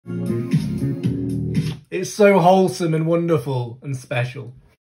It's so wholesome and wonderful and special.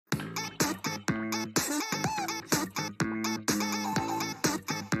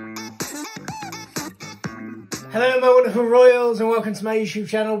 Hello my wonderful royals and welcome to my YouTube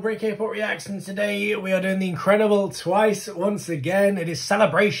channel Brick Airport Reacts, and today we are doing the incredible Twice once again. It is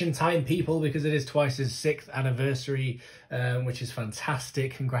celebration time, people, because it is Twice's 6th anniversary, which is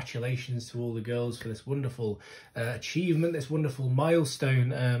fantastic. Congratulations to all the girls for this wonderful achievement, this wonderful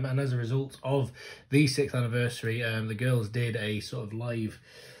milestone, and as a result of the 6th anniversary, the girls did a sort of live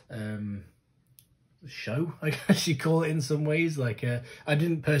show, I guess you call it in some ways. Like I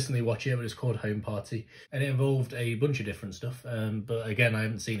didn't personally watch it, but it's called Home Party, and it involved a bunch of different stuff, but again I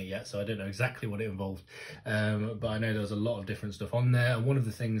haven't seen it yet, so I don't know exactly what it involved, but I know there was a lot of different stuff on there, and one of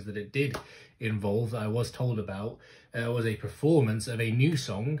the things that it did involve that I was told about was a performance of a new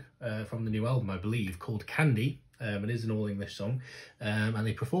song from the new album, I believe, called Candy. It is an all English song, and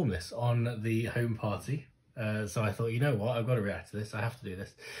they performed this on the Home Party. So I thought, you know what, I've got to react to this, I have to do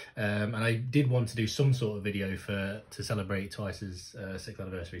this, and I did want to do some sort of video to celebrate Twice's 6th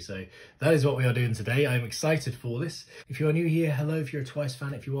anniversary, so that is what we are doing today. I'm excited for this. If you are new here, hello. If you're a Twice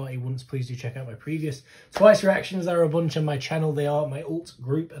fan, if you are a once, please do check out my previous Twice reactions. There are a bunch on my channel. They are my Ult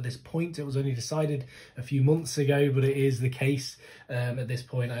Group at this point. It was only decided a few months ago, but it is the case at this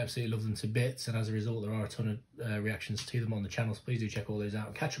point. I absolutely love them to bits, and as a result there are a ton of reactions to them on the channel, so please do check all those out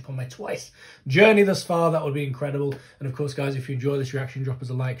and catch up on my Twice journey thus far. That would be incredible. And of course guys, if you enjoy this reaction, drop us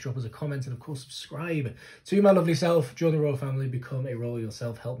a like, drop us a comment, and of course subscribe to my lovely self. Join the royal family, become a royal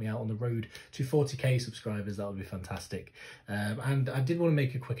yourself, help me out on the road to 40k subscribers. That would be fantastic. And I did want to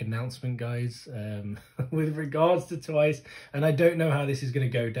make a quick announcement, guys, with regards to Twice, and I don't know how this is going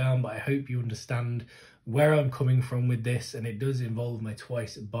to go down, but I hope you understand where I'm coming from with this, and it does involve my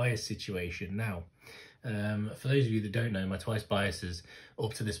Twice bias situation. Now, for those of you that don't know, my Twice biases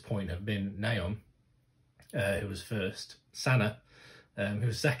up to this point have been Nayeon, who was first, Sana, who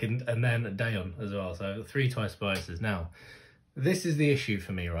was second, and then Daeon as well. So I've got 3 Twice biases. Now, this is the issue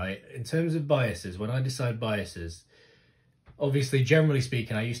for me, right? In terms of biases, when I decide biases, obviously, generally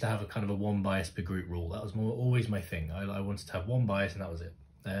speaking, I used to have a kind of a 1 bias per group rule. That was always my thing. I wanted to have 1 bias and that was it.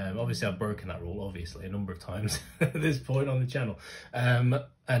 Obviously, I've broken that rule, obviously, a number of times at this point on the channel.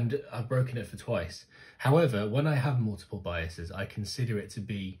 And I've broken it for Twice. However, when I have multiple biases, I consider it to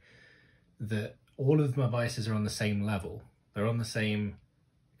be that all of my biases are on the same level. They're on the same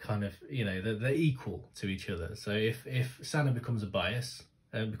kind of, you know, they're equal to each other. So if Sana becomes a bias,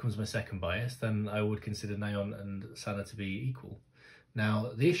 becomes my second bias, then I would consider Nayeon and Sana to be equal.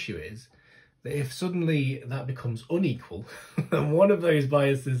 Now, the issue is that if suddenly that becomes unequal, and one of those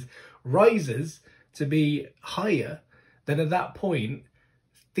biases rises to be higher, then at that point,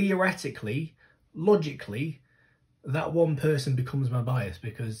 theoretically, logically, that one person becomes my bias,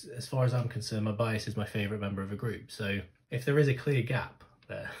 because as far as I'm concerned, my bias is my favourite member of a group. So if there is a clear gap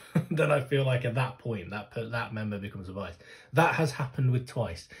there, then I feel like at that point, that member becomes a bias. That has happened with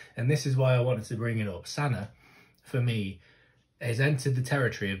Twice, and this is why I wanted to bring it up. Sana, for me, has entered the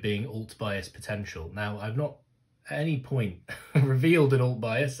territory of being alt bias potential. Now, I've not at any point revealed an alt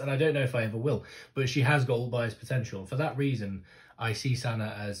bias, and I don't know if I ever will, but she has got alt bias potential. For that reason, I see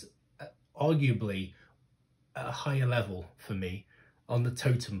Sana as arguably at a higher level for me on the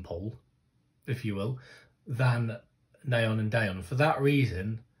totem pole, if you will, than Nayeon and Daeon. For that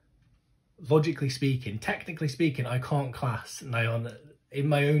reason, logically speaking, technically speaking, I can't class Nayeon in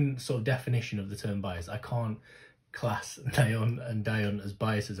my own sort of definition of the term bias. I can't class Nayeon and Daeon as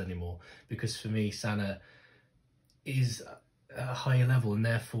biases anymore, because for me Sana is at a higher level and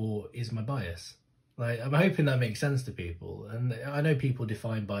therefore is my bias. Like, I'm hoping that makes sense to people, and I know people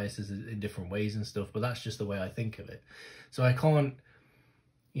define biases in different ways and stuff, but that's just the way I think of it. So I can't,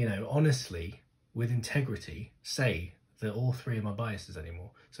 you know, honestly, with integrity, say that all 3 are my biases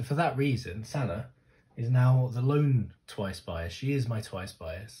anymore. So for that reason, Sana is now the lone Twice bias. She is my Twice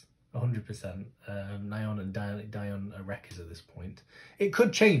bias. 100%. Nayeon and Daeon are wreckers at this point. It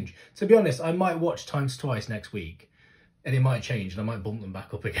could change. To be honest, I might watch Times Twice next week, and it might change, and I might bump them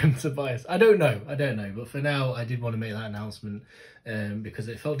back up again to bias. I don't know. But for now, I did want to make that announcement because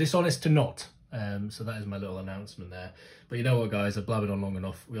it felt dishonest to not. So that is my little announcement there. But you know what, guys, I've blabbered on long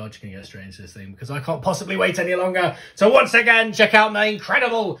enough. We are just going to get straight into this thing, because I can't possibly wait any longer. So once again, check out my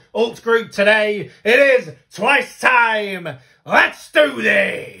incredible Ult Group today. It is Twice time. Let's do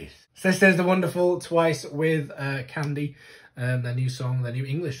this. So this is the wonderful Twice with Candy, their new song, their new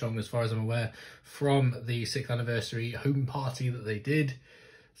English song, as far as I'm aware, from the 6th anniversary Home Party that they did.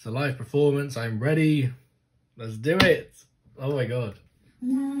 It's a live performance. I'm ready. Let's do it. Oh my god.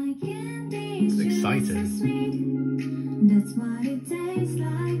 It's exciting. That's what it tastes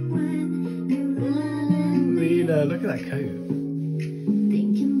like when you look at that coat.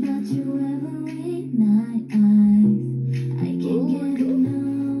 Thinking about you every night. I can't get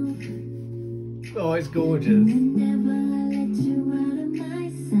enough. Oh, it's gorgeous. Whenever I let you out of my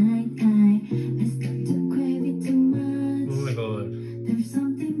sight, I start to crave you too much. Oh my god. There's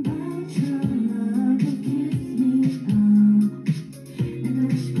something about your love that gives me up. And the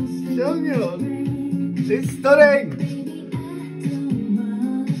wish goes straight to my brain. It's stunning. Baby, I don't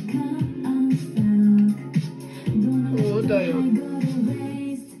wanna come unstuck. Don't Oh, let the damn. high go to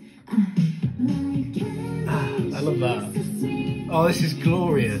waste. Like I love that. Oh, this is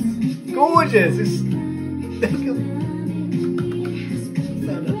glorious. Gorgeous. It's...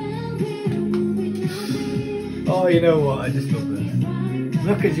 Oh, you know what? I just love this.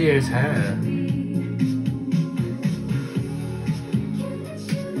 Look at Gio's hair.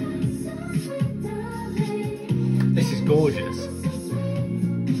 This is gorgeous.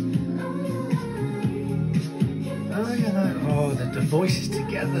 Oh, yeah. Oh, the voices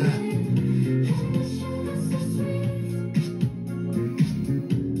together.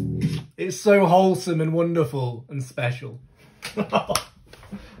 It's so wholesome and wonderful and special. Oh,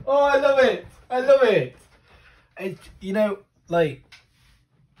 I love it. I love it. You know, like,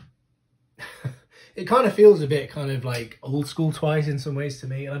 it kind of feels a bit kind of like old school Twice in some ways to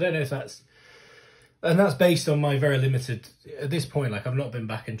me. And I don't know if that's, and that's based on my very limited, at this point, like I've not been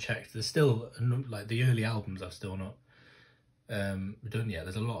back and checked. There's still, like the early albums I've still not done yet.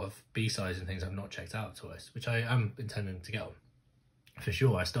 There's a lot of B-sides and things I've not checked out Twice, which I am intending to get on. For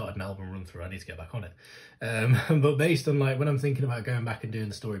sure, I started an album run through, I need to get back on it. But based on like, when I'm thinking about going back and doing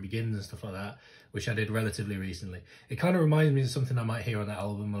The Story Begins and stuff like that, which I did relatively recently, it kind of reminds me of something I might hear on that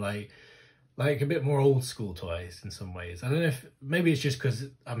album, like a bit more old school Twice in some ways. I don't know if, maybe it's just because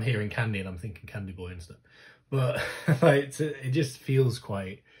I'm hearing Candy and I'm thinking Candy Boy and stuff. But like, it just feels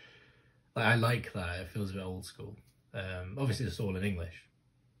quite, like I like that, it feels a bit old school. Obviously it's all in English,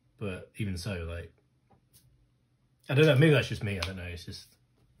 but even so, like, I don't know, maybe that's just me, I don't know, it's just,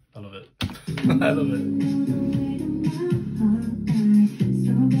 I love it. I love it.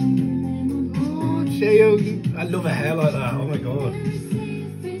 Oh, Cheo, I love a hair like that, oh my god.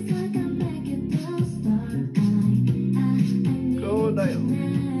 Oh,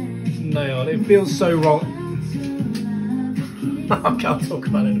 Nail, it feels so wrong. I can't talk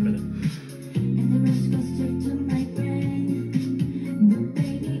about it in a minute.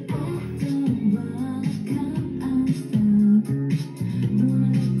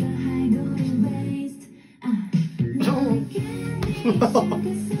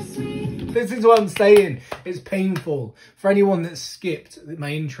 This is what I'm saying, it's painful. For anyone that skipped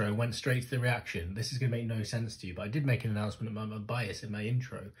my intro, went straight to the reaction, this is going to make no sense to you, but I did make an announcement about my bias in my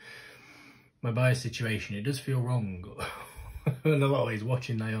intro. My bias situation, it does feel wrong in a lot of ways,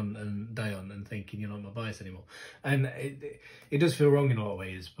 watching Nayeon and Daeon and thinking you're not my bias anymore. And it does feel wrong in a lot of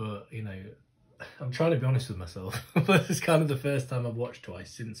ways, but you know, I'm trying to be honest with myself. But it's kind of the first time I've watched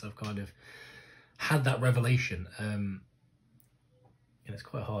Twice since I've kind of had that revelation. And it's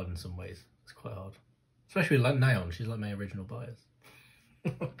quite hard in some ways. It's quite hard. Especially like Nayeon, she's like my original bias.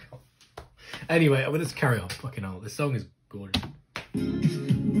 Anyway, I'm gonna just carry on. Fucking hell, this song is gorgeous.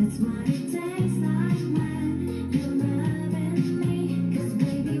 That's what it tastes like when you're loving me. 'Cause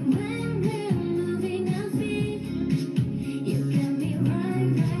baby, when we're moving our feet, you can be right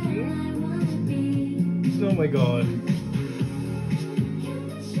where I wanna be. Oh my god.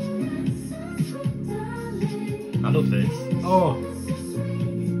 I love this. Oh.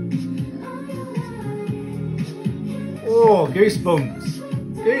 Oh, goosebumps.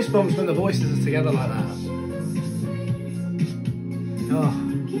 Goosebumps when the voices are together like that. Oh.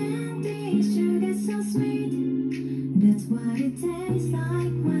 That's what it tastes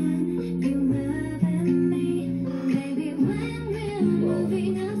like when you're loving me. Baby, when we're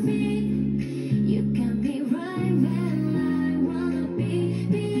moving our feet, you can be right where I wanna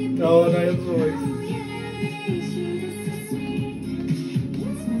be. Oh, nice voice.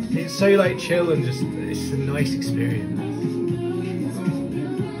 It's so like chill and just, it's a nice experience.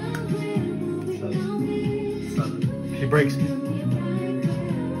 She breaks me.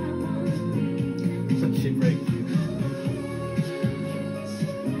 She breaks me.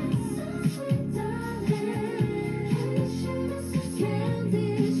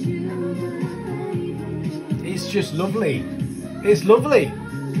 It's just lovely. It's lovely.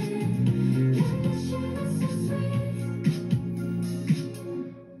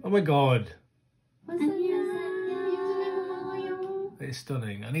 Oh my god. It's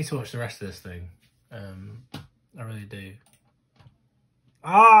stunning. I need to watch the rest of this thing. I really do.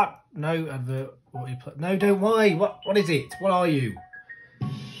 Ah, no advert. What you play? No, don't. Why? What is it? What are you? Do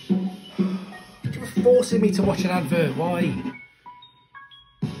you have a forcing me to watch an advert. Why?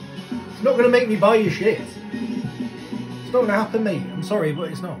 It's not going to make me buy your shit. It's not going to happen, mate. I'm sorry, but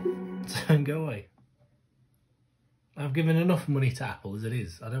it's not. So go away. I've given enough money to Apple as it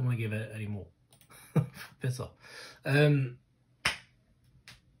is. I don't want to give it any more. Piss off.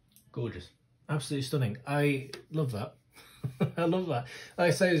 Gorgeous. Absolutely stunning. I love that. I love that. Like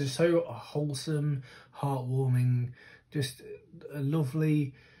I say, it's so wholesome, heartwarming, just a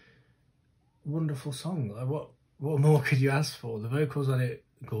lovely, wonderful song. Like what more could you ask for? The vocals on it,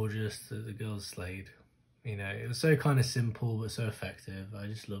 gorgeous. The girls slayed. You know, it was so kind of simple but so effective. I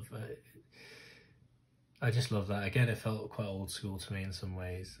just love it. I just love that. Again, it felt quite old school to me in some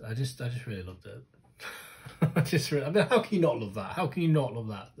ways. I just really loved it. I mean, how can you not love that? How can you not love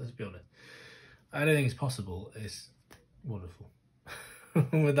that? Let's be honest. I don't think it's possible. It's wonderful.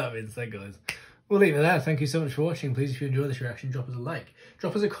 With that being said, guys, we'll leave it there. Thank you so much for watching. Please, if you enjoyed this reaction, drop us a like,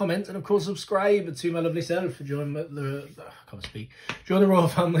 drop us a comment, and of course subscribe to my lovely self. Join the join the royal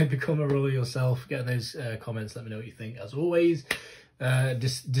family, become a royal yourself. Get those comments, let me know what you think. As always,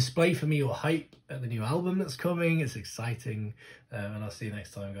 display for me your hype at the new album that's coming. It's exciting, and I'll see you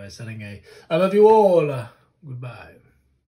next time, guys. Sending I love you all. Goodbye.